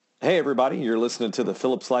Hey, everybody. You're listening to the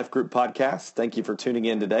Phillips Life Group podcast. Thank you for tuning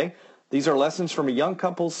in today. These are lessons from a young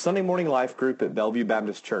couple's Sunday morning life group at Bellevue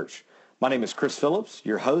Baptist Church. My name is Chris Phillips,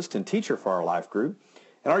 your host and teacher for our life group.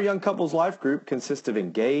 And our young couple's life group consists of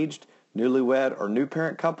engaged, newlywed, or new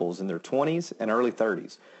parent couples in their 20s and early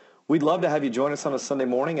 30s. We'd love to have you join us on a Sunday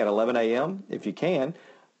morning at 11 a.m. if you can.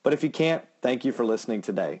 But if you can't, thank you for listening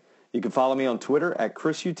today. You can follow me on Twitter at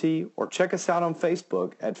ChrisUT or check us out on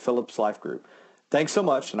Facebook at Phillips Life Group. Thanks so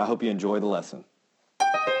much, and I hope you enjoy the lesson.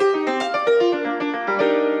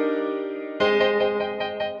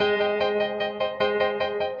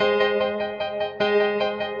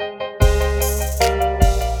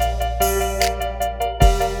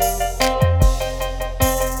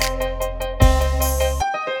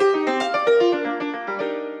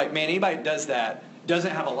 Man, anybody that does that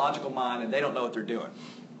doesn't have a logical mind and they don't know what they're doing.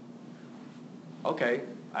 Okay,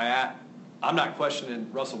 I'm not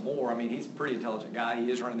questioning Russell Moore. I mean, he's a pretty intelligent guy. He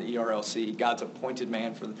is running the ERLC. God's appointed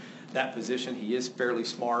man for that position. He is fairly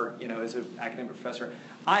smart, as an academic professor.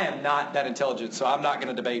 I am not that intelligent, so I'm not going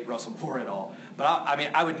to debate Russell Moore at all. But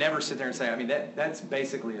I would never sit there and say, that's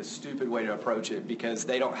basically a stupid way to approach it because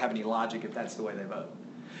they don't have any logic if that's the way they vote.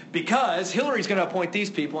 Because Hillary's going to appoint these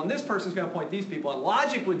people, and this person's going to appoint these people, and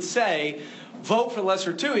logic would say, vote for the lesser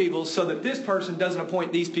of two evils so that this person doesn't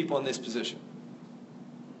appoint these people in this position.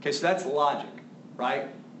 Okay, so that's logic, right?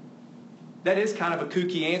 That is kind of a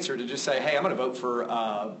kooky answer to just say, hey, I'm going to vote for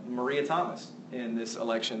Maria Thomas in this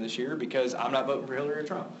election this year because I'm not voting for Hillary or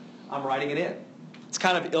Trump. I'm writing it in. It's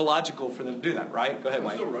kind of illogical for them to do that, right? Go ahead,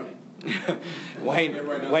 Wayne. I'm still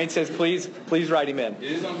running. Wayne says, please write him in. It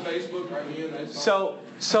is on Facebook, write me in.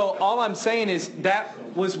 So all I'm saying is that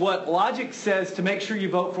was what logic says to make sure you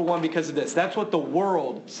vote for one because of this. That's what the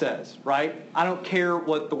world says, right? I don't care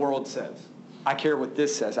what the world says. I care what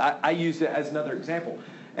this says. I used it as another example.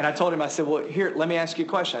 And I told him, I said, well, here, let me ask you a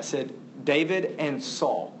question. I said, David and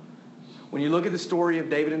Saul. When you look at the story of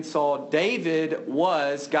David and Saul, David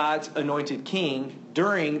was God's anointed king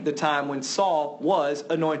during the time when Saul was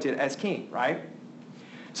anointed as king, right?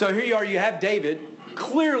 So here you are, you have David,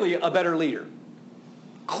 clearly a better leader.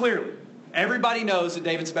 Clearly. Everybody knows that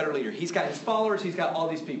David's a better leader. He's got his followers, he's got all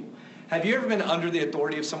these people. Have you ever been under the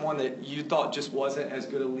authority of someone that you thought just wasn't as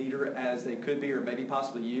good a leader as they could be, or maybe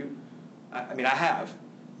possibly you? I have.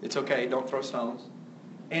 It's okay, don't throw stones.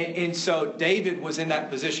 And so David was in that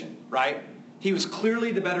position, right? He was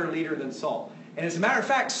clearly the better leader than Saul. And as a matter of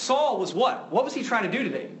fact, Saul was what? What was he trying to do to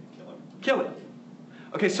David? Kill him.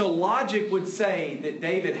 Okay, so logic would say that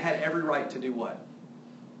David had every right to do what?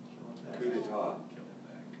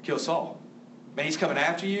 Kill Saul. Man, he's coming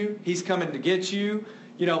after you. He's coming to get you.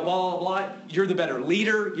 Blah, blah, blah. You're the better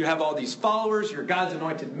leader. You have all these followers. You're God's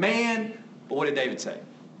anointed man. But what did David say?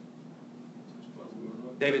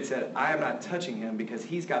 David said, I am not touching him because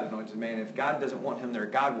he's God's anointed man. If God doesn't want him there,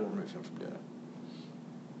 God will remove him from doing it.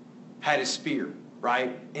 Had his spear,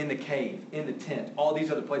 right? In the cave, in the tent, all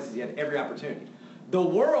these other places. He had every opportunity. The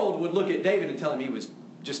world would look at David and tell him he was,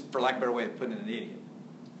 just for lack of a better way of putting it, an idiot.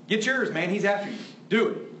 Get yours, man. He's after you. Do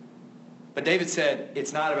it. But David said,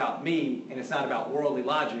 it's not about me and it's not about worldly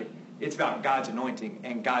logic. It's about God's anointing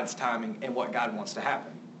and God's timing and what God wants to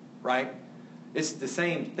happen, right? It's the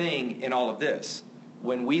same thing in all of this.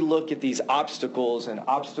 When we look at these obstacles, and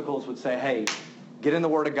obstacles would say, hey, get in the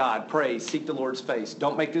Word of God, pray, seek the Lord's face.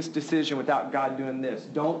 Don't make this decision without God doing this.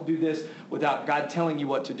 Don't do this without God telling you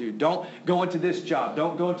what to do. Don't go into this job.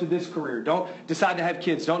 Don't go into this career. Don't decide to have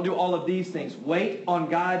kids. Don't do all of these things. Wait on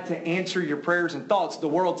God to answer your prayers and thoughts. The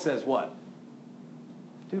world says what?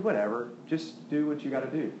 Do whatever. Just do what you got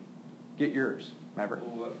to do. Get yours. Remember?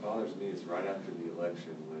 Well, what bothers me is right after the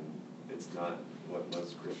election when it's not what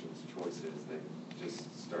most Christians' choice is. They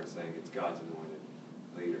just start saying it's God's anointed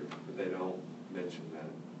leader, but they don't mention that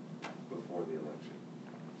before the election.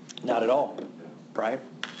 Not at all. Yeah. Brian?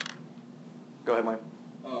 Go ahead, Mike.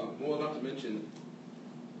 Well, not to mention,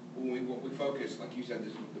 when we focus, like you said,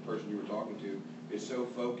 the person you were talking to is so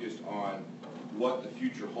focused on what the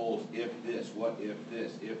future holds. If this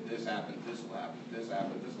happens, this will happen, this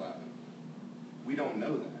happens, this will happen. We don't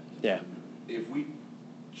know that. Yeah. If we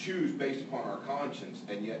choose based upon our conscience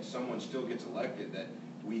and yet someone still gets elected that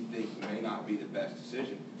we think may not be the best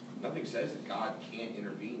decision, nothing says that God can't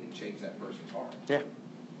intervene and change that person's heart. Yeah.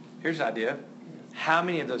 Here's the idea. How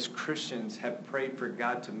many of those Christians have prayed for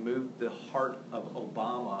God to move the heart of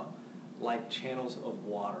Obama like channels of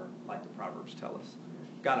water, like the Proverbs tell us?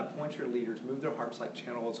 God, appoint your leaders, move their hearts like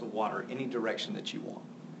channels of water, any direction that you want.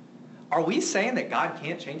 Are we saying that God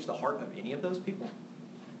can't change the heart of any of those people?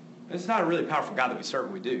 It's not a really powerful God that we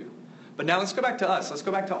serve, we do. But now let's go back to us. Let's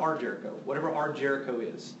go back to our Jericho, whatever our Jericho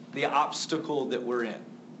is, the obstacle that we're in.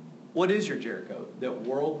 What is your Jericho? That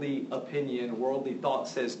worldly opinion, worldly thought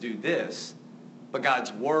says do this, but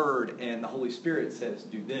God's Word and the Holy Spirit says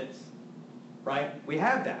do this. Right? We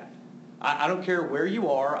have that. I don't care where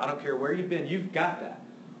you are. I don't care where you've been. You've got that.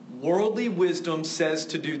 Worldly wisdom says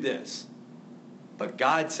to do this, but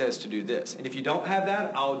God says to do this. And if you don't have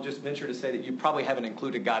that, I'll just venture to say that you probably haven't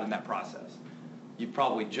included God in that process. You've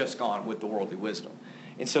probably just gone with the worldly wisdom.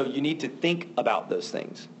 And so you need to think about those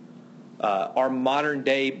things. Our modern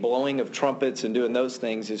day blowing of trumpets and doing those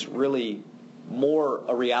things is really more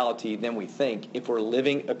a reality than we think if we're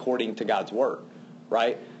living according to God's Word,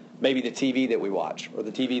 right? Maybe the TV that we watch, or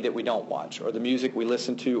the TV that we don't watch, or the music we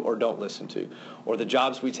listen to or don't listen to, or the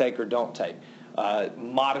jobs we take or don't take.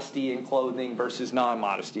 Modesty in clothing versus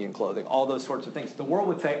non-modesty in clothing, all those sorts of things. The world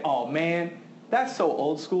would say, oh man, that's so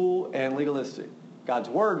old school and legalistic. God's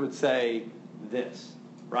Word would say this,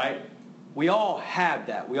 right? We all have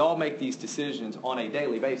that. We all make these decisions on a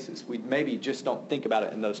daily basis. We maybe just don't think about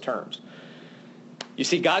it in those terms. You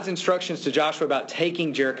see, God's instructions to Joshua about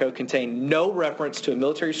taking Jericho contain no reference to a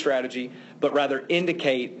military strategy, but rather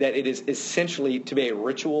indicate that it is essentially to be a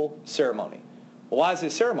ritual ceremony. Well, why is it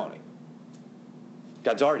a ceremony?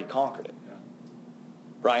 God's already conquered it.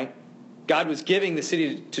 Right? God was giving the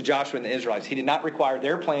city to Joshua and the Israelites. He did not require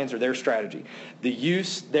their plans or their strategy. The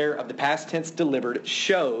use there of the past tense delivered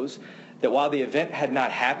shows that while the event had not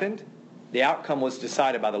happened, the outcome was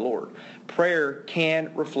decided by the Lord. Prayer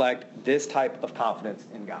can reflect this type of confidence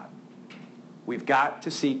in God. We've got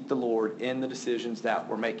to seek the Lord in the decisions that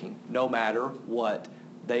we're making, no matter what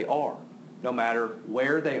they are, no matter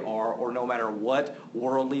where they are, or no matter what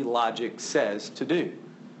worldly logic says to do.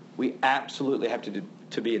 We absolutely have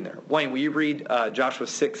to be in there. Wayne, will you read Joshua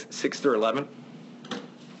 6 through 11?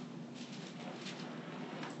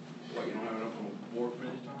 What, you don't have enough on the board for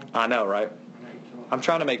this time? I know, right? I'm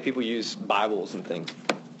trying to make people use Bibles and things.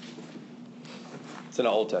 It's in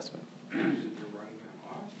the Old Testament. You're writing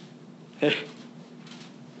that off.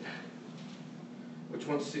 Which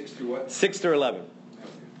one's 6 through what? 6 through 11. Okay.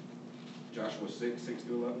 Joshua 6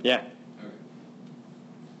 through 11? Yeah. Okay.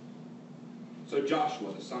 So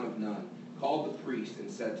Joshua, the son of Nun, called the priests and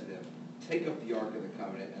said to them, take up the ark of the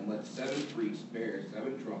covenant and let 7 priests bear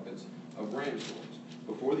 7 trumpets of ram's horns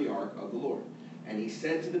before the ark of the Lord. And he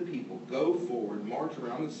said to the people, go forward, march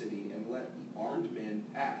around the city, and let the armed men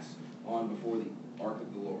pass on before the ark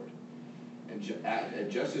of the Lord. And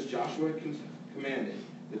just as Joshua commanded,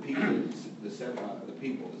 the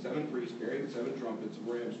 7 priests bearing the 7 trumpets of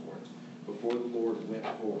ram's horns before the Lord went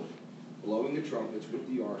forward, blowing the trumpets with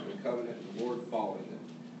the ark of the covenant, and the Lord following them.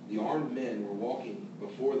 The armed men were walking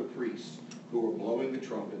before the priests, who were blowing the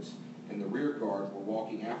trumpets, and the rear guard were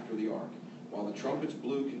walking after the ark, while the trumpets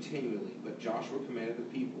blew continually. But Joshua commanded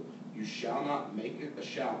the people, you shall not make a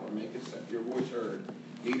shout or make your voice heard,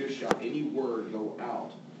 neither shall any word go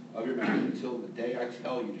out of your mouth until the day I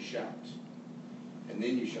tell you to shout, and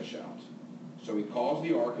then you shall shout. So he caused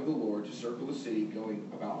the ark of the Lord to circle the city, going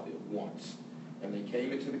about it once. And they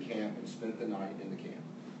came into the camp and spent the night in the camp.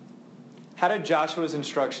 How did Joshua's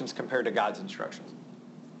instructions compare to God's instructions?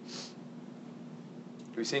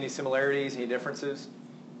 Do we see any similarities, any differences?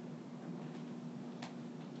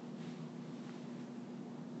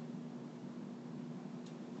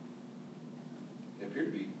 They appear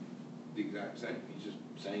to be the exact same. He's just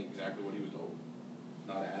saying exactly what he was told.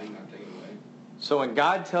 Not adding, not taking away. So when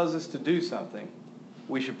God tells us to do something,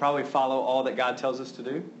 we should probably follow all that God tells us to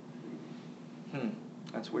do?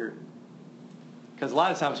 That's weird. Because a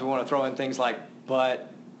lot of times we want to throw in things like,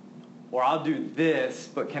 but, or I'll do this,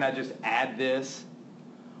 but can I just add this?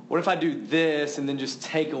 What if I do this and then just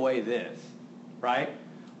take away this? Right?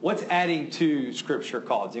 What's adding to Scripture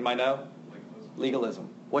called? Does anybody know? Legalism.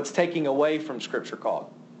 What's taking away from Scripture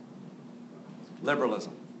called?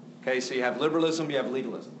 Liberalism. Okay, so you have liberalism, you have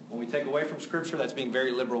legalism. When we take away from Scripture, that's being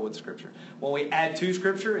very liberal with Scripture. When we add to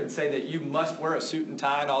Scripture and say that you must wear a suit and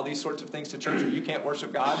tie and all these sorts of things to church or you can't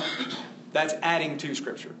worship God, that's adding to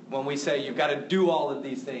Scripture. When we say you've got to do all of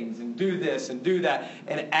these things and do this and do that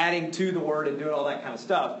and adding to the Word and doing all that kind of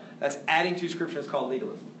stuff, that's adding to Scripture. It's called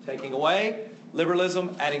legalism. Taking away,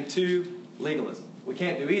 liberalism, adding to, legalism. We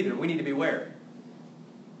can't do either. We need to be where?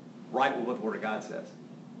 Right with what the Word of God says.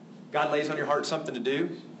 God lays on your heart something to do.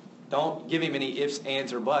 Don't give him any ifs,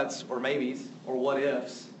 ands, or buts, or maybes, or what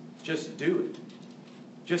ifs. Just do it.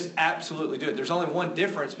 Just absolutely do it. There's only one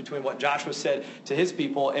difference between what Joshua said to his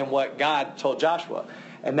people and what God told Joshua.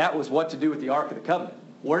 And that was what to do with the Ark of the Covenant.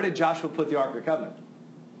 Where did Joshua put the Ark of the Covenant?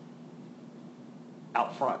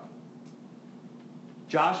 Out front.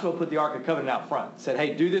 Joshua put the Ark of the Covenant out front. Said,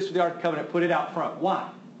 hey, do this with the Ark of the Covenant. Put it out front. Why?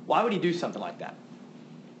 Why would he do something like that?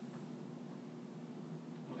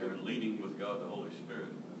 They were leading with God the Holy Spirit.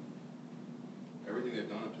 Everything they've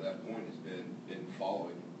done up to that point has been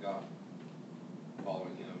following God.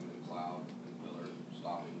 Following him in cloud and pillar,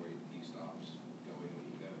 stopping where he stops, going when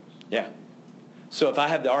he goes. Yeah. So if I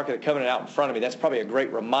have the Ark of the Covenant out in front of me, that's probably a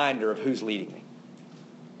great reminder of who's leading me.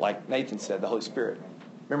 Like Nathan said, the Holy Spirit.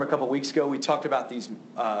 Remember a couple of weeks ago we talked about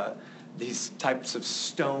these types of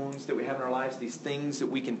stones that we have in our lives, these things that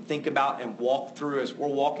we can think about and walk through as we're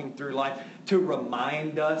walking through life to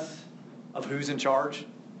remind us of who's in charge.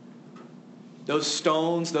 Those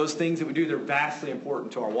stones, those things that we do, they're vastly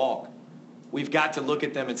important to our walk. We've got to look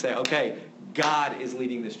at them and say, okay, God is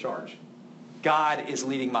leading this charge. God is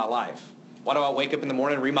leading my life. Why do I wake up in the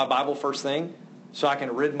morning and read my Bible first thing? So I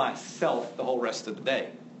can rid myself the whole rest of the day.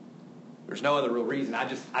 There's no other real reason.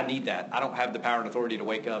 I need that. I don't have the power and authority to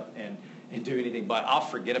wake up and do anything, but I'll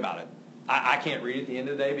forget about it. I can't read at the end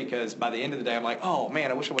of the day because by the end of the day I'm like, oh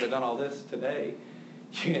man, I wish I would have done all this today.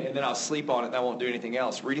 And then I'll sleep on it and I won't do anything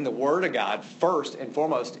else. Reading the Word of God first and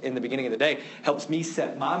foremost in the beginning of the day helps me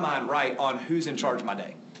set my mind right on who's in charge of my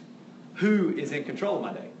day. Who is in control of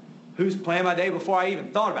my day? Who's planning my day before I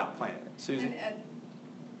even thought about planning it? Susan? And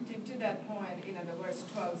to that point, the verse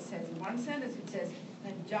 12 says, in one sentence it says,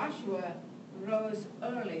 and Joshua rose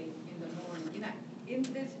early in the morning. In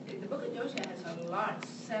the book of Joshua has a lot,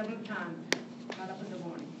 several times, got up in the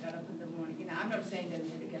morning. I'm not saying that we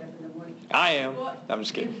had to get up in the morning. I am. I'm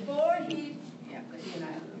just kidding. Before he, because you and I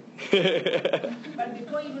but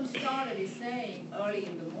before he even started, he's saying early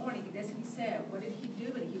in the morning, that's what he said. What did he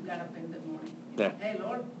do when he got up in the morning? Yeah. Hey,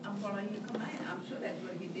 Lord, I'm following your command. I'm sure that's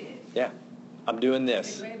what he did. Yeah. I'm doing It's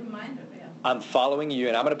this. a great reminder, yeah. I'm following you,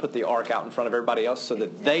 and I'm going to put the ark out in front of everybody else so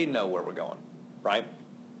that they know where we're going, right?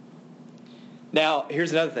 Now,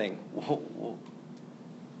 here's another thing.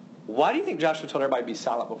 Why do you think Joshua told everybody to be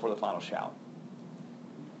silent before the final shout?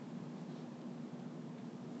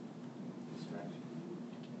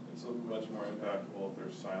 It's much more impactful if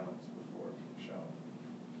there's silence before you shout.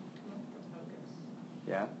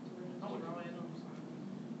 Yeah?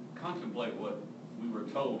 Contemplate what we were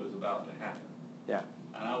told is about to happen. Yeah.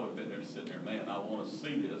 And I would have been there sitting there, man, I want to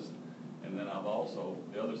see this. And then I've also,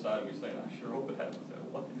 the other side of me saying, I sure hope it happens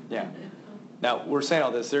that way. Yeah. Now, we're saying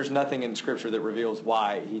all this. There's nothing in Scripture that reveals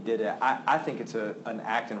why he did it. I think it's an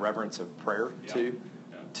act in reverence of prayer, too.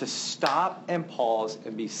 Yeah. To stop and pause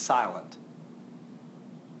and be silent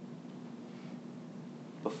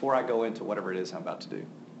before I go into whatever it is I'm about to do.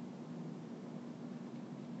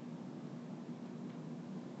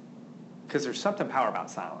 Because there's something powerful about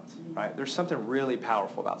silence, right? There's something really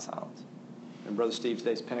powerful about silence. And Brother Steve,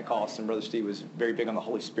 today's Pentecost, and Brother Steve was very big on the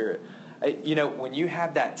Holy Spirit. When you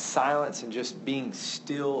have that silence and just being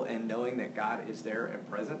still and knowing that God is there and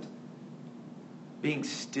present, being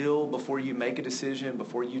still before you make a decision,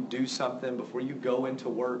 before you do something, before you go into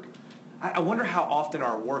work. I wonder how often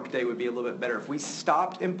our work day would be a little bit better if we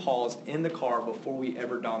stopped and paused in the car before we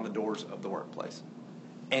ever dawned the doors of the workplace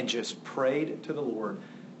and just prayed to the Lord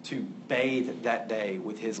to bathe that day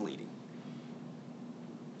with His leading.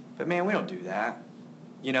 But man, we don't do that.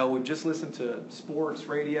 We've just listened to sports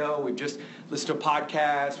radio. We've just listened to a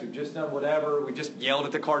podcast. We've just done whatever. We just yelled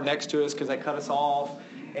at the car next to us because they cut us off.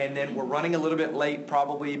 And then we're running a little bit late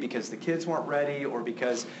probably because the kids weren't ready or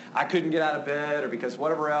because I couldn't get out of bed or because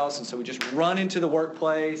whatever else. And so we just run into the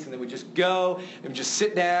workplace and then we just go and we just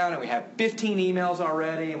sit down and we have 15 emails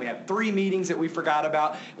already and we have 3 meetings that we forgot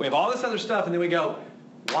about. We have all this other stuff and then we go,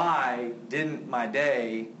 why didn't my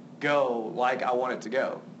day go like I want it to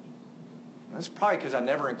go? That's probably because I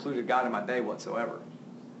never included God in my day whatsoever.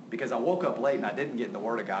 Because I woke up late and I didn't get in the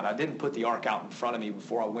Word of God. I didn't put the ark out in front of me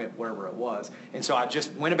before I went wherever it was. And so I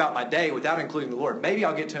just went about my day without including the Lord. Maybe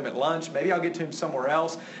I'll get to Him at lunch. Maybe I'll get to Him somewhere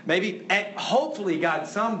else. Maybe, hopefully, God,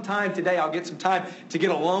 sometime today I'll get some time to get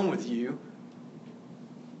alone with You.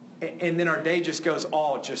 And then our day just goes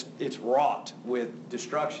it's wrought with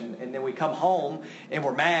destruction. And then we come home and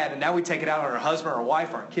we're mad. And now we take it out on our husband or our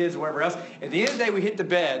wife or our kids or whatever else. At the end of the day, we hit the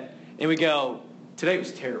bed and we go, today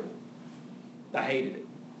was terrible. I hated it.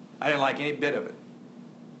 I didn't like any bit of it.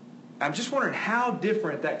 I'm just wondering how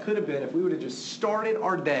different that could have been if we would have just started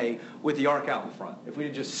our day with the ark out in front. If we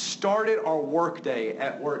had just started our work day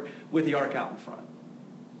at work with the ark out in front.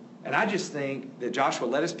 And I just think that Joshua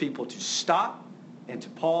led his people to stop and to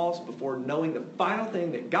pause before knowing the final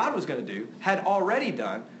thing that God was going to do, had already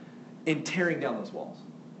done, in tearing down those walls.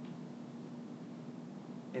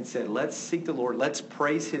 And said, let's seek the Lord. Let's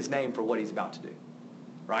praise His name for what He's about to do.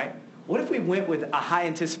 Right? What if we went with a high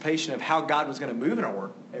anticipation of how God was going to move in our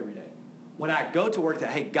work every day? when I go to work that,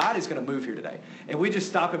 hey, God is going to move here today. And we just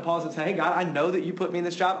stop and pause and say, hey, God, I know that you put me in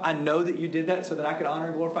this job. I know that you did that so that I could honor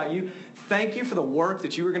and glorify you. Thank you for the work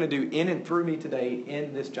that you were going to do in and through me today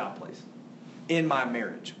in this job place, in my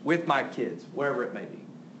marriage, with my kids, wherever it may be.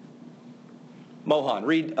 Mohan,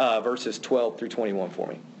 read verses 12 through 21 for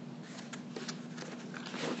me.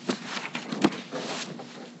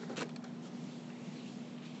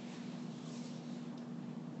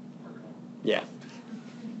 Yeah.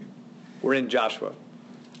 We're in Joshua.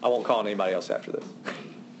 I won't call on anybody else after this.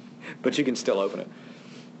 But you can still open it.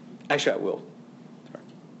 Actually, I will.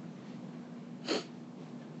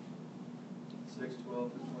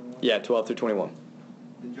 6:12-21? Yeah, 12 through 21.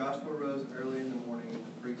 Then Joshua rose early in the morning, and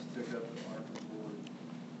the priests took up the ark of the Lord.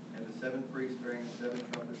 And the 7 priests bearing the 7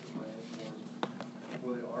 trumpets of ram's horns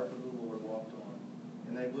before the ark of the Lord walked on.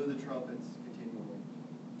 And they blew the trumpets continually.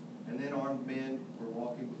 And then armed men were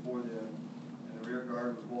walking before them, and the rear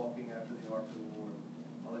guard was walking after the ark of the Lord,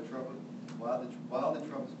 while the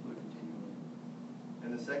trumpets blew continually.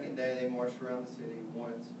 And the second day they marched around the city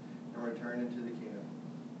once and returned into the camp.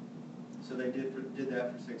 So they did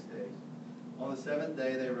that for 6 days. On the 7th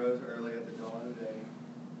day they rose early at the dawn of day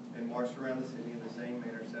and marched around the city in the same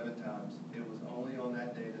manner 7 times. It was only on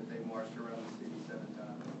that day that they marched around the city 7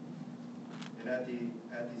 times. And at the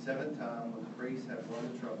 7th time, when the priests had blown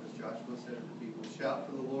the trumpets, Joshua said to the people, "Shout,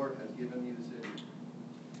 for the Lord has given you the city.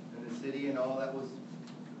 And the city and all that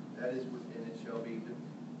is within it shall be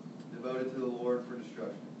devoted to the Lord for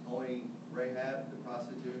destruction. Only Rahab the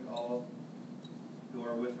prostitute, all who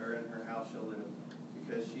are with her in her house shall live,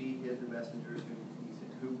 because she hid the messengers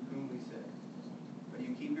whom we sent. But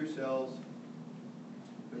you keep yourselves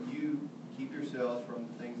from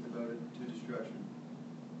the things devoted to destruction,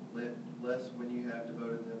 lest when you have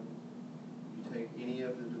devoted them, you take any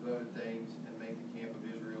of the devoted things and make the camp of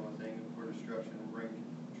Israel a thing for destruction and bring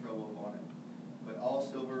trouble upon it. But all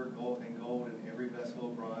silver, gold, and every vessel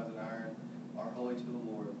of bronze and iron are holy to the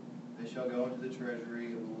Lord. They shall go into the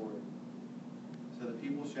treasury of the Lord." So the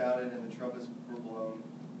people shouted, and the trumpets were blown.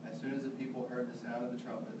 As soon as the people heard the sound of the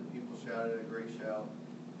trumpet, the people shouted a great shout,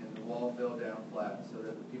 and the wall fell down flat, so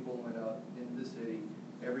that the people went up into the city,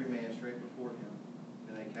 every man straight before him,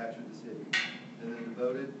 and they captured the city. Then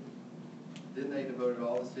they devoted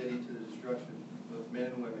all the city to the destruction, both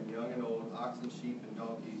men and women, young and old, oxen, sheep, and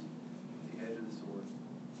donkeys, with the edge of the sword.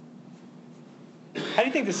 How do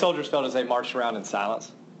you think the soldiers felt as they marched around in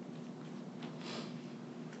silence?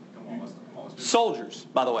 Soldiers,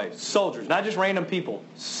 by the way, soldiers, not just random people.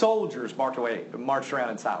 Soldiers marched around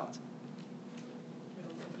in silence.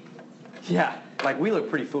 Yeah, like we look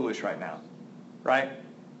pretty foolish right now, right?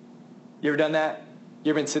 You ever done that?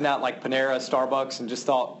 You ever been sitting out like Panera, Starbucks, and just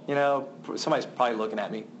thought, somebody's probably looking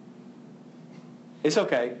at me? It's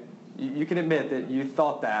okay. You can admit that you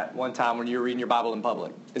thought that one time when you were reading your Bible in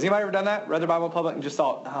public. Has anybody ever done that? Read their Bible in public and just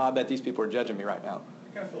thought, I bet these people are judging me right now.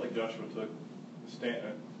 I kind of feel like Joshua took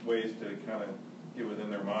ways to kind of get within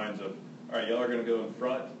their minds of, all right, y'all are going to go in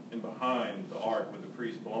front and behind the ark with the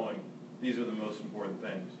priest blowing. These are the most important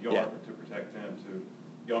things. Y'all are to protect him.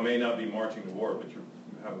 Y'all may not be marching to war, but you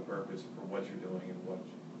have a purpose for what you're doing and what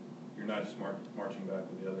you're not just marching back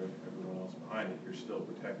with everyone else behind it. You're still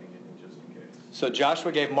protecting it just in case. So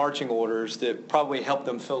Joshua gave marching orders that probably helped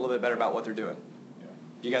them feel a little bit better about what they're doing. Yeah.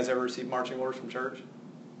 You guys ever receive marching orders from church?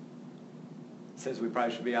 It says we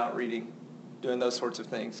probably should be out reading, doing those sorts of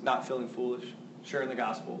things, not feeling foolish, sharing the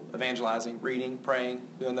gospel, evangelizing, reading, praying,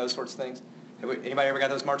 doing those sorts of things. Anybody ever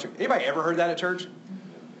got those marching? Anybody ever heard that at church?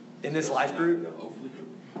 In this life group?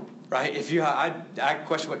 Right? If you, I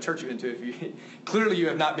question what church you've been to. If you clearly you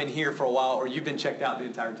have not been here for a while, or you've been checked out the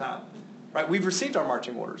entire time. Right? We've received our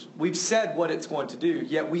marching orders. We've said what it's going to do,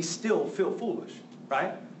 yet we still feel foolish.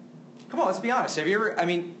 Right? Come on, let's be honest. Have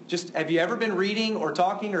you ever been reading or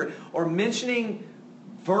talking or mentioning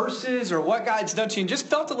verses or what God's done to you and just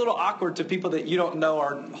felt a little awkward to people that you don't know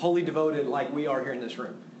are wholly devoted like we are here in this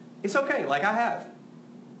room? It's okay, like I have.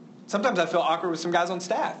 Sometimes I feel awkward with some guys on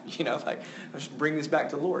staff, like I should bring this back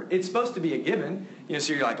to the Lord. It's supposed to be a given,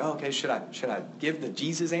 so you're like, oh, okay, should I give the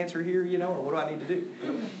Jesus answer here, or what do I need to do?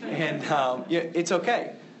 And it's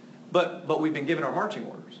okay. But we've been given our marching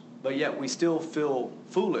orders. But yet we still feel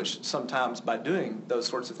foolish sometimes by doing those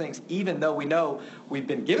sorts of things, even though we know we've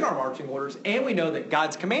been given our marching orders and we know that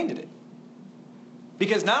God's commanded it.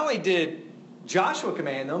 Because not only did Joshua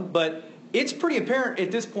command them, but it's pretty apparent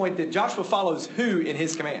at this point that Joshua follows who in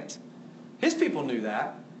his commands? His people knew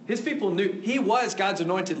that. His people knew he was God's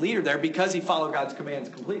anointed leader there because he followed God's commands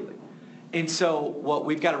completely. And so what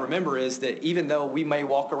we've got to remember is that even though we may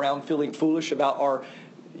walk around feeling foolish about our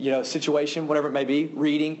situation, whatever it may be,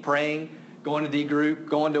 reading, praying, going to D group,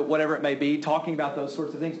 going to whatever it may be, talking about those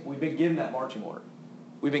sorts of things. We've been given that marching order.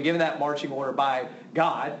 We've been given that marching order by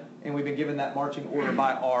God, and we've been given that marching order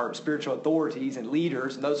by our spiritual authorities and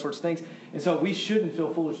leaders and those sorts of things. And so we shouldn't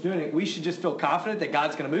feel foolish doing it. We should just feel confident that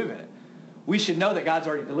God's going to move in it. We should know that God's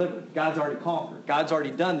already delivered. God's already conquered. God's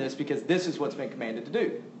already done this because this is what's been commanded to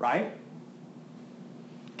do, right?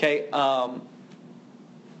 Okay,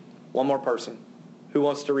 one more person. Who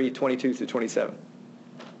wants to read 22 through 27?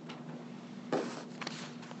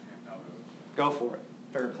 Go for it.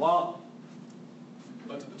 Fair law.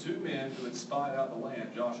 But to the two men who had spied out the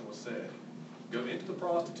land, Joshua said, "Go into the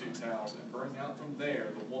prostitute's house and bring out from there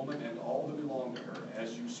the woman and all that belonged to her,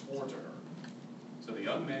 as you swore to her." So the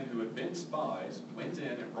young men who had been spies went in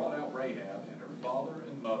and brought out Rahab and her father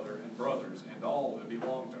and mother and brothers and all that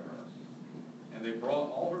belonged to her. And they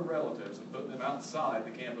brought all her relatives and put them outside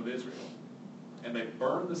the camp of Israel. And they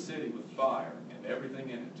burned the city with fire and everything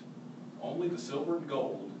in it. Only the silver and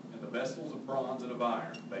gold and the vessels of bronze and of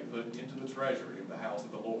iron they put into the treasury of the house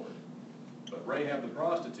of the Lord. But Rahab the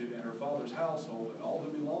prostitute and her father's household and all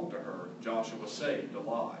that belonged to her, Joshua saved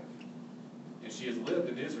alive. And she has lived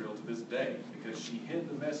in Israel to this day, because she hid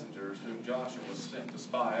the messengers whom Joshua sent to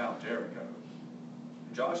spy out Jericho.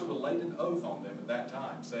 Joshua laid an oath on them at that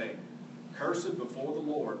time, saying, "Cursed before the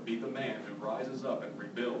Lord be the man who rises up and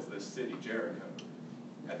rebuilds this city Jericho.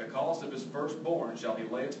 At the cost of his firstborn shall he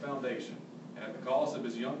lay its foundation, and at the cost of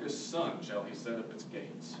his youngest son shall he set up its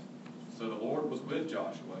gates." So the Lord was with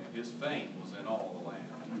Joshua, and his fame was in all the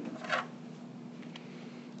land.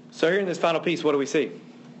 So here in this final piece, what do we see?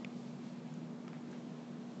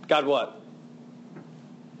 God what?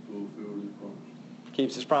 Fulfilled his promise.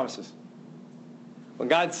 Keeps his promises. When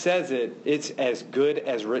God says it, it's as good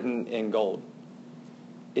as written in gold.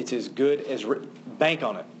 It's as good as written. Bank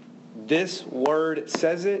on it. This word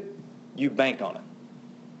says it, you bank on it.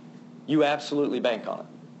 You absolutely bank on it.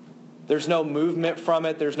 There's no movement from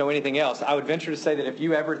it. There's no anything else. I would venture to say that if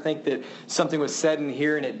you ever think that something was said in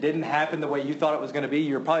here and it didn't happen the way you thought it was going to be,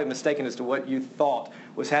 you're probably mistaken as to what you thought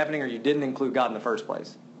was happening, or you didn't include God in the first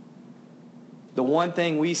place. The one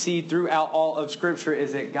thing we see throughout all of Scripture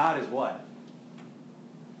is that God is what?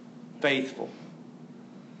 Faithful.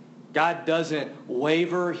 God doesn't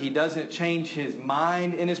waver. He doesn't change his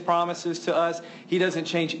mind in his promises to us. He doesn't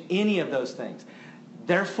change any of those things.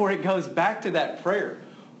 Therefore, it goes back to that prayer.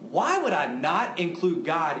 Why would I not include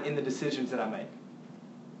God in the decisions that I make?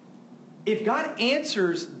 If God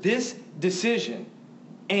answers this decision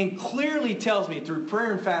and clearly tells me through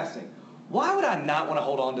prayer and fasting, why would I not want to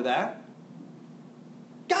hold on to that?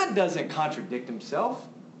 God doesn't contradict himself.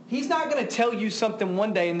 He's not going to tell you something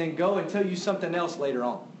one day and then go and tell you something else later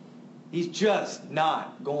on. He's just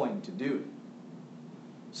not going to do it.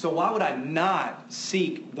 So why would I not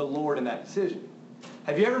seek the Lord in that decision?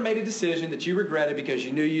 Have you ever made a decision that you regretted because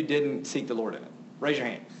you knew you didn't seek the Lord in it? Raise your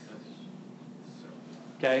hand.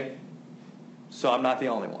 Okay? So I'm not the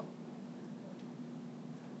only one.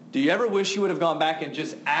 Do you ever wish you would have gone back and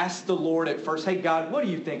just asked the Lord at first, "Hey, God, what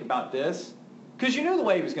do you think about this?" Because you knew the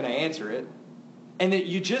way he was going to answer it. And that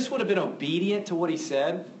you just would have been obedient to what he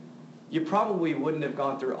said. You probably wouldn't have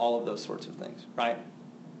gone through all of those sorts of things, right?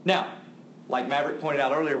 Now, like Maverick pointed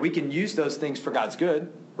out earlier, we can use those things for God's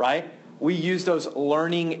good, right? We use those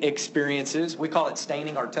learning experiences. We call it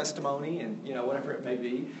staining our testimony and, whatever it may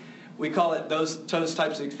be. We call it those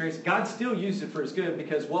types of experiences. God still used it for his good,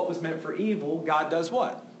 because what was meant for evil, God does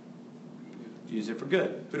what? Use it for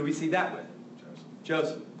good. Who do we see that with?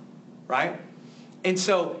 Joseph, right? And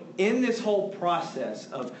so in this whole process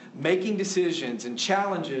of making decisions and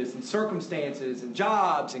challenges and circumstances and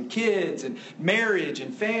jobs and kids and marriage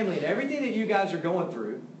and family and everything that you guys are going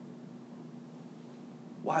through,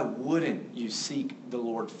 why wouldn't you seek the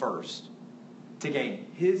Lord first to gain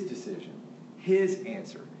his decision, his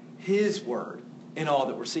answer, his word in all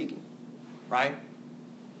that we're seeking, right?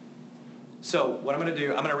 So what I'm going to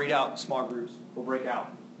do, I'm going to read out small groups. We'll break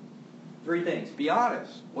out. 3 things. Be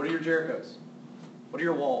honest. What are your Jerichos? What are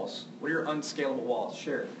your walls? What are your unscalable walls?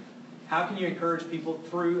 Share. How can you encourage people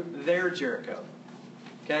through their Jericho?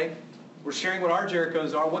 Okay? We're sharing what our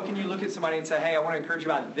Jerichos are. What can you look at somebody and say, "Hey, I want to encourage you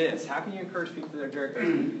about this"? How can you encourage people through their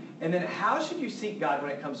Jerichos? And then how should you seek God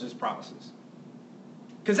when it comes to his promises?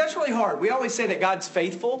 Because that's really hard. We always say that God's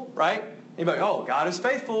faithful, right? Anybody, "Oh, God is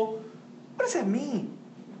faithful." What does that mean?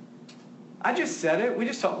 I just said it. We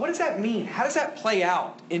just talked. What does that mean? How does that play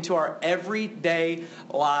out into our everyday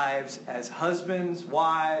lives as husbands,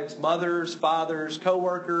 wives, mothers, fathers,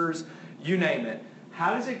 co-workers, you name it?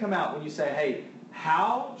 How does it come out when you say, "Hey,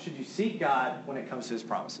 how should you seek God when it comes to his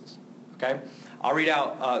promises?" Okay? I'll read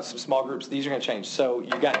out some small groups. These are going to change. So you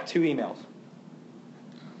got 2 emails.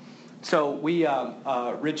 So we,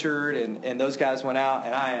 Richard and those guys went out,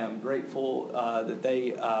 and I am grateful that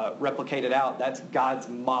they replicated out. That's God's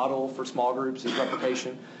model for small groups is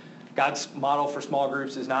replication. God's model for small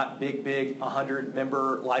groups is not big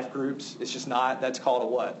 100-member life groups. It's just not. That's called a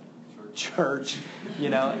what? Church.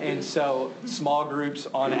 And so small groups,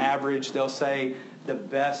 on average, they'll say the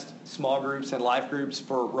best small groups and life groups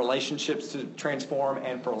for relationships to transform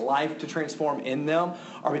and for life to transform in them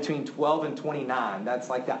are between 12 and 29. That's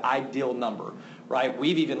like the ideal number, right?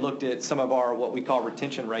 We've even looked at some of our what we call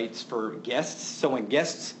retention rates for guests. So when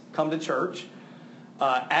guests come to church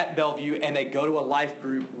at Bellevue and they go to a life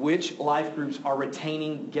group, which life groups are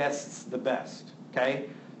retaining guests the best, okay?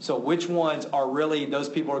 So which ones are really, those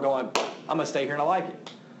people are going, I'm going to stay here and I like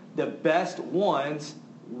it. The best ones,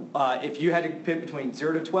 if you had to pick between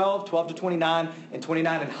 0 to 12, 12 to 29, and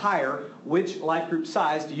 29 and higher, which life group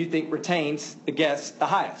size do you think retains the guests the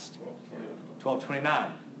highest? 12 to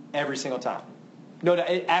 29, every single time. No,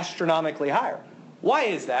 astronomically higher. Why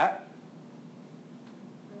is that?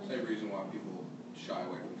 Same reason why people shy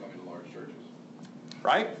away from coming to large churches.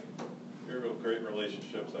 Right? You're real great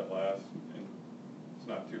relationships that last, and it's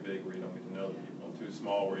not too big where you don't get to know the people, too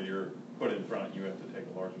small where you're put in front and you have to take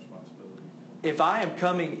a large responsibility. If I am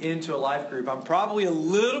coming into a life group, I'm probably a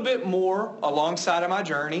little bit more alongside of my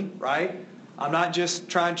journey, right? I'm not just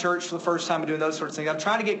trying church for the first time and doing those sorts of things. I'm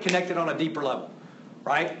trying to get connected on a deeper level,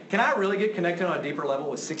 right? Can I really get connected on a deeper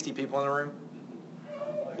level with 60 people in the room?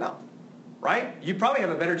 No. Right? You probably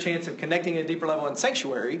have a better chance of connecting at a deeper level in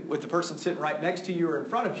sanctuary with the person sitting right next to you or in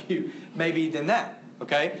front of you, maybe, than that.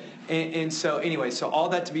 Okay? And so anyway, so all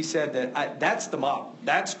that to be said, that's the model.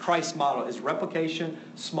 That's Christ's model, is replication,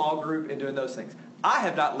 small group, and doing those things. I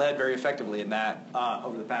have not led very effectively in that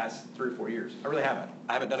over the past 3 or 4 years. I really haven't.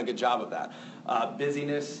 I haven't done a good job of that.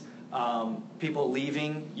 Busyness, people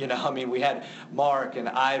leaving. We had Mark and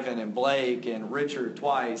Ivan and Blake and Richard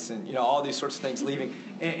twice and, all these sorts of things leaving.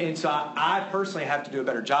 And so I personally have to do a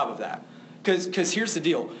better job of that. Because here's the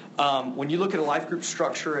deal. When you look at a life group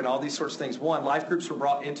structure and all these sorts of things, one, life groups were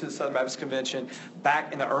brought into the Southern Baptist Convention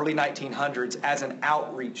back in the early 1900s as an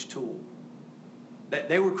outreach tool.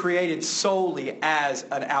 They were created solely as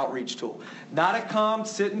an outreach tool. Not a come,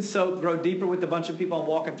 sit and soak, grow deeper with a bunch of people I'm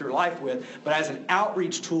walking through life with, but as an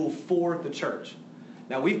outreach tool for the church.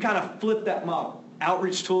 Now, we've kind of flipped that model.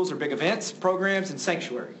 Outreach tools are big events, programs, and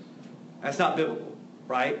sanctuary. That's not biblical,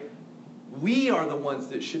 right? We are the ones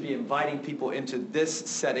that should be inviting people into this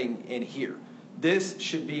setting in here. This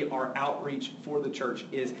should be our outreach for the church,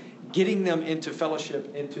 is getting them into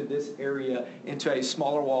fellowship, into this area, into a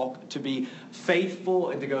smaller walk, to be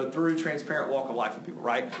faithful and to go through transparent walk of life with people,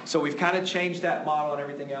 right? So we've kind of changed that model and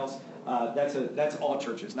everything else. That's all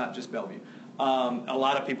churches, not just Bellevue. A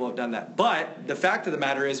lot of people have done that. But the fact of the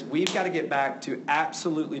matter is we've got to get back to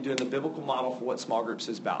absolutely doing the biblical model for what small groups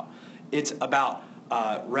is about. It's about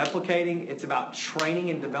replicating. It's about training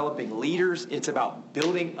and developing leaders. It's about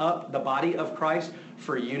building up the body of Christ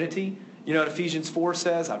for unity. You know what Ephesians 4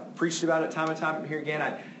 says? I've preached about it time and time here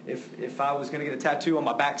again. If I was going to get a tattoo on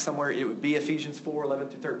my back somewhere, it would be Ephesians 4, 11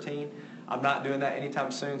 through 13. I'm not doing that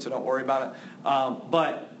anytime soon, so don't worry about it.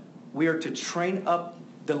 But we are to train up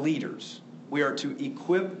the leaders. We are to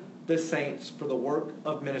equip the saints for the work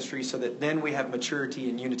of ministry so that then we have maturity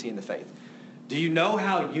and unity in the faith. Do you know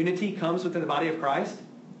how unity comes within the body of Christ?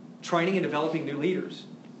 Training and developing new leaders.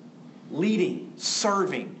 Leading,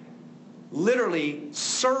 serving. Literally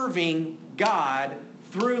serving God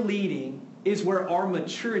through leading is where our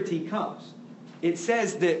maturity comes. It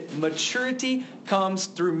says that maturity comes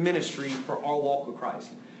through ministry for our walk with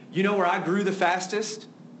Christ. You know where I grew the fastest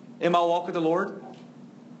in my walk with the Lord?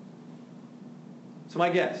 So my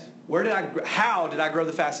guess, how did I grow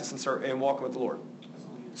the fastest in walking with the Lord?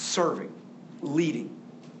 Serving, leading.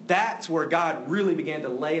 That's where God really began to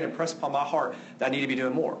lay and impress upon my heart that I need to be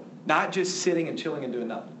doing more. Not just sitting and chilling and doing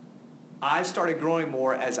nothing. I started growing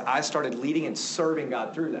more as I started leading and serving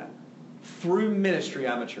God through that. Through ministry,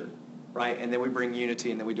 I matured, right? And then we bring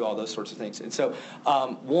unity, and then we do all those sorts of things. And so,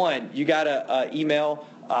 one, you got to email.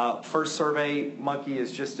 First survey monkey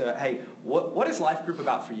is just, hey, what is life group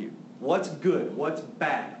about for you? What's good? What's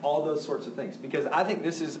bad? All those sorts of things. Because I think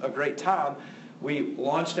this is a great time. We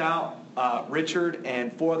launched out Richard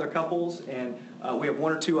and 4 other couples, and we have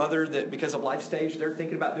 1 or 2 other that, because of life stage, they're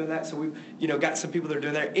thinking about doing that. So we've got some people that are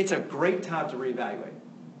doing that. It's a great time to reevaluate.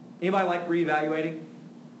 Anybody like reevaluating?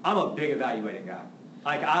 I'm a big evaluating guy.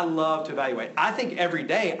 Like, I love to evaluate. I think every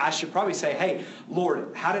day I should probably say, hey,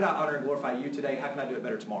 Lord, how did I honor and glorify you today? How can I do it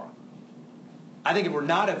better tomorrow? I think if we're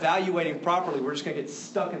not evaluating properly, we're just going to get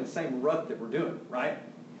stuck in the same rut that we're doing, right?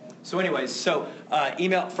 So anyways,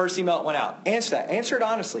 first email that went out. Answer that. Answer it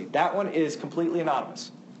honestly. That one is completely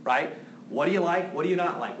anonymous, right? What do you like? What do you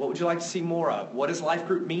not like? What would you like to see more of? What does life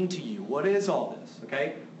group mean to you? What is all this?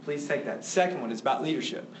 Okay? Please take that. Second one is about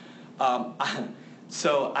leadership.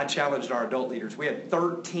 So I challenged our adult leaders. We had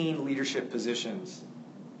 13 leadership positions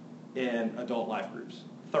in adult life groups.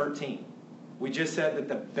 13. We just said that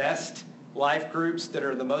the best life groups that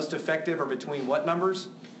are the most effective are between what numbers?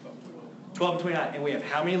 12 and 29. And we have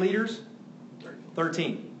how many leaders?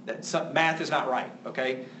 13. Math is not right,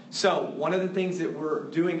 okay? So one of the things that we're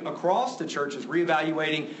doing across the church is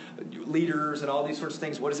reevaluating leaders and all these sorts of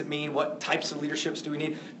things. What does it mean? What types of leaderships do we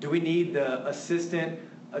need? Do we need the assistant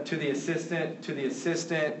to the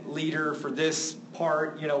assistant leader for this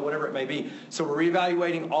part, whatever it may be. So we're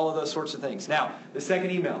reevaluating all of those sorts of things. Now, the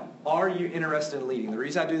second email, are you interested in leading? The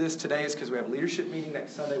reason I do this today is because we have a leadership meeting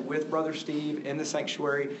next Sunday with Brother Steve in the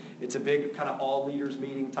sanctuary. It's a big kind of all leaders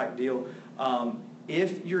meeting type deal.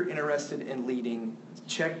 If you're interested in leading,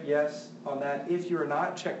 check yes on that. If you're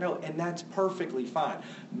not, check no, and that's perfectly fine.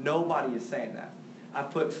 Nobody is saying that. I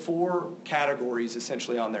put 4 categories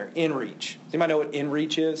essentially on there. In reach. Does anybody know what in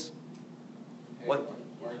reach is? Hey, What?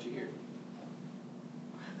 Why aren't you here?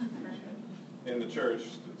 In the church,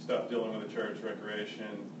 stuff dealing with the church,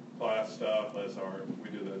 recreation, class stuff, we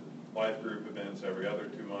do the life group events every other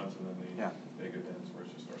 2 months, and then the big events where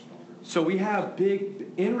it's just our small groups. So we have big,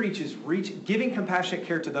 in reach is giving compassionate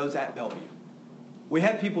care to those at Bellevue. We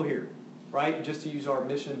have people here, right? Just to use our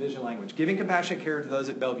mission and vision language. Giving compassionate care to those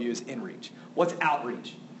at Bellevue is in reach. What's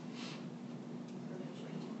outreach?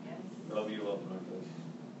 Bellevue loves Memphis.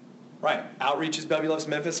 Right. Outreach is Bellevue loves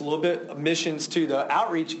Memphis. A little bit of missions too. The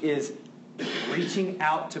outreach is reaching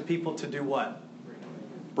out to people to do what?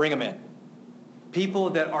 Bring them in. People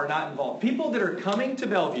that are not involved. People that are coming to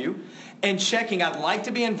Bellevue and checking, I'd like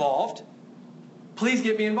to be involved. Please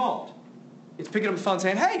get me involved. It's picking up the phone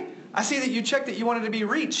saying, hey, I see that you checked that you wanted to be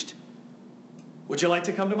reached. Would you like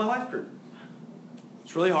to come to my life group?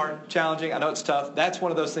 It's really hard, challenging. I know it's tough. That's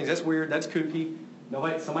one of those things. That's weird. That's kooky.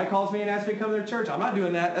 Somebody calls me and asks me to come to their church. I'm not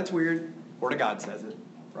doing that. That's weird. Word of God says it,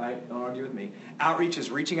 right? Don't argue with me. Outreach is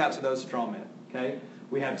reaching out to those to draw them in, okay?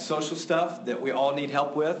 We have social stuff that we all need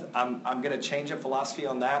help with. I'm going to change a philosophy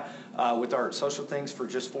on that with our social things for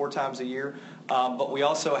just 4 times a year. But we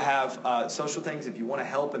also have social things if you want to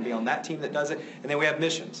help and be on that team that does it. And then we have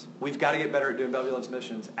missions. We've got to get better at doing Bellevue Loves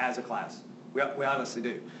Missions as a class. We honestly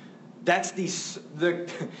do. That's the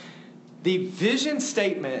vision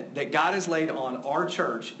statement that God has laid on our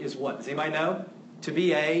church is what? Does anybody know? To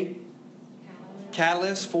be a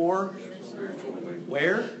catalyst for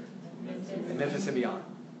where? Memphis and beyond.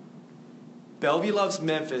 Bellevue Loves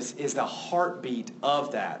Memphis is the heartbeat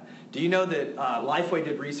of that. Do you know that Lifeway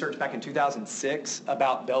did research back in 2006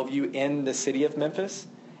 about Bellevue in the city of Memphis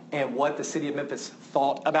and what the city of Memphis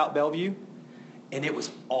thought about Bellevue? And it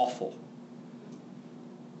was awful.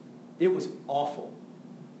 It was awful.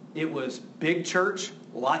 It was big church,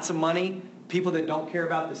 lots of money, people that don't care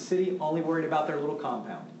about the city, only worried about their little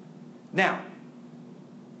compound. Now,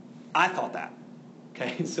 I thought that.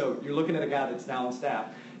 Okay, so you're looking at a guy that's now on staff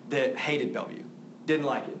that hated Bellevue, didn't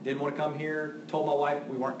like it, didn't want to come here, told my wife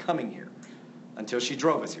we weren't coming here until she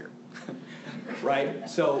drove us here. Right?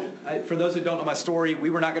 So for those that don't know my story, we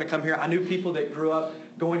were not going to come here. I knew people that grew up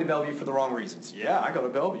going to Bellevue for the wrong reasons. Yeah, I go to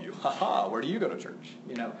Bellevue. Ha-ha, where do you go to church?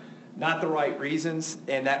 Not the right reasons,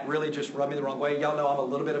 and that really just rubbed me the wrong way. Y'all know I'm a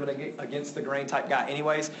little bit of an against the grain type guy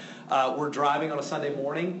anyways. We're driving on a Sunday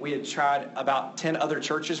morning. We had tried about 10 other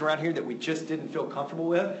churches around here that we just didn't feel comfortable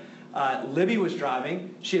with. Libby was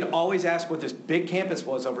driving. She had always asked what this big campus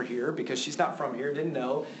was over here because she's not from here, didn't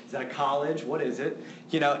know. Is that a college? What is it?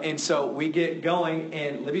 And so we get going,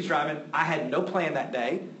 and Libby's driving. I had no plan that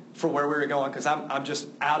day for where we were going because I'm just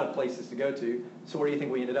out of places to go to. So where do you think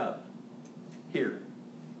we ended up? Here.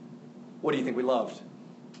 What do you think we loved?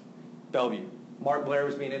 Bellevue. Mark Blair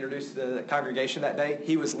was being introduced to the congregation that day.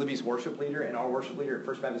 He was Libby's worship leader and our worship leader at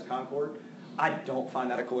First Baptist Concord. I don't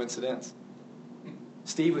find that a coincidence.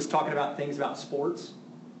 Steve was talking about things about sports.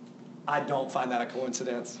 I don't find that a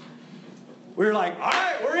coincidence. We were like, all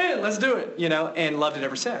right, we're in, let's do it, and loved it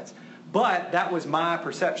ever since. But that was my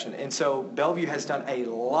perception. And so Bellevue has done a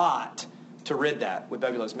lot to rid that with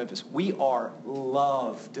Bellevue Loves Memphis. We are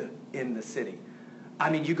loved in the city. I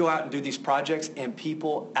mean, you go out and do these projects, and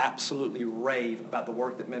people absolutely rave about the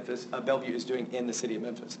work that Bellevue is doing in the city of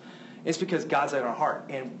Memphis. It's because God's in our heart,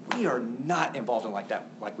 and we are not involved in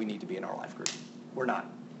like we need to be in our life group. We're not.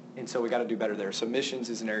 And so we got to do better there. So missions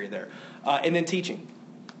is an area there. And then teaching.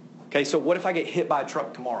 Okay, so what if I get hit by a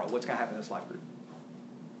truck tomorrow? What's going to happen in this life group?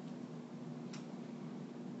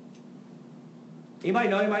 Anybody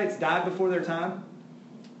know anybody that's died before their time?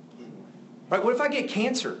 Right? What if I get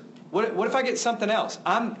cancer? What if I get something else?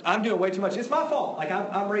 I'm doing way too much. It's my fault. Like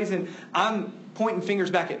I'm pointing fingers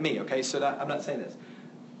back at me. Okay, so I'm not saying this.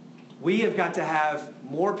 We have got to have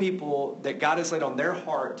more people that God has laid on their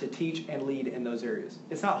heart to teach and lead in those areas.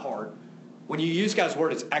 It's not hard. When you use God's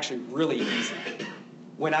word, it's actually really easy.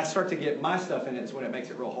 When I start to get my stuff in it, it's when it makes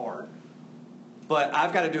it real hard. But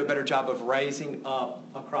I've got to do a better job of raising up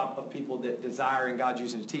a crop of people that desire and God's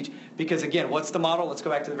using to teach. Because again, what's the model? Let's go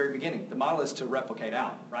back to the very beginning. The model is to replicate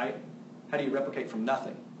out, right? How do you replicate from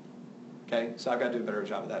nothing? Okay, so I've got to do a better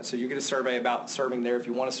job of that. So you get a survey about serving there. If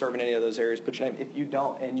you want to serve in any of those areas, put your name. If you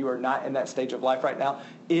don't and you are not in that stage of life right now,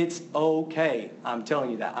 it's okay. I'm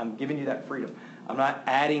telling you that. I'm giving you that freedom. I'm not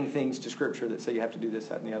adding things to Scripture that say you have to do this,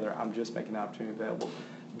 that, and the other. I'm just making the opportunity available.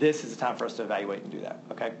 This is the time for us to evaluate and do that,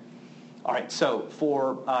 okay? All right, so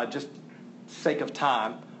for just sake of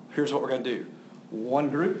time, here's what we're going to do. 1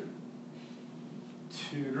 group,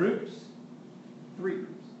 2 groups, 3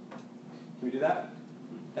 groups. Can we do that?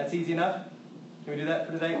 That's easy enough? Can we do that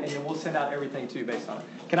for today? And then we'll send out everything, too, based on it.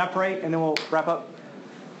 Can I pray, and then we'll wrap up?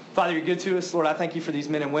 Father, you're good to us. Lord, I thank you for these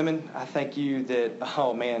men and women. I thank you that,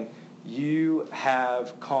 oh, man, you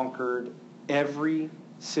have conquered every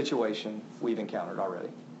situation we've encountered already.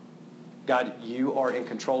 God, you are in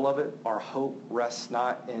control of it. Our hope rests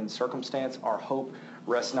not in circumstance. Our hope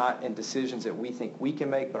rests not in decisions that we think we can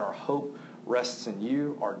make, but our hope rests in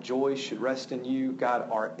you. Our joy should rest in you. God,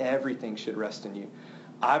 our everything should rest in you.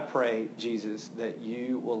 I pray, Jesus, that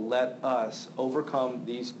you will let us overcome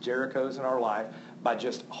these Jerichos in our life by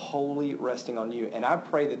just wholly resting on you. And I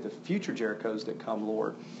pray that the future Jerichos that come,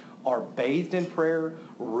 Lord, are bathed in prayer,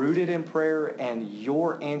 rooted in prayer, and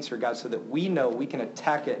your answer, God, so that we know we can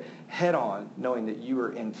attack it head on, knowing that you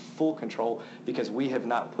are in full control because we have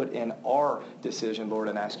not put in our decision, Lord,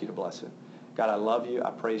 and ask you to bless it. God, I love you.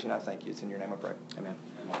 I praise you, and I thank you. It's in your name I pray. Amen.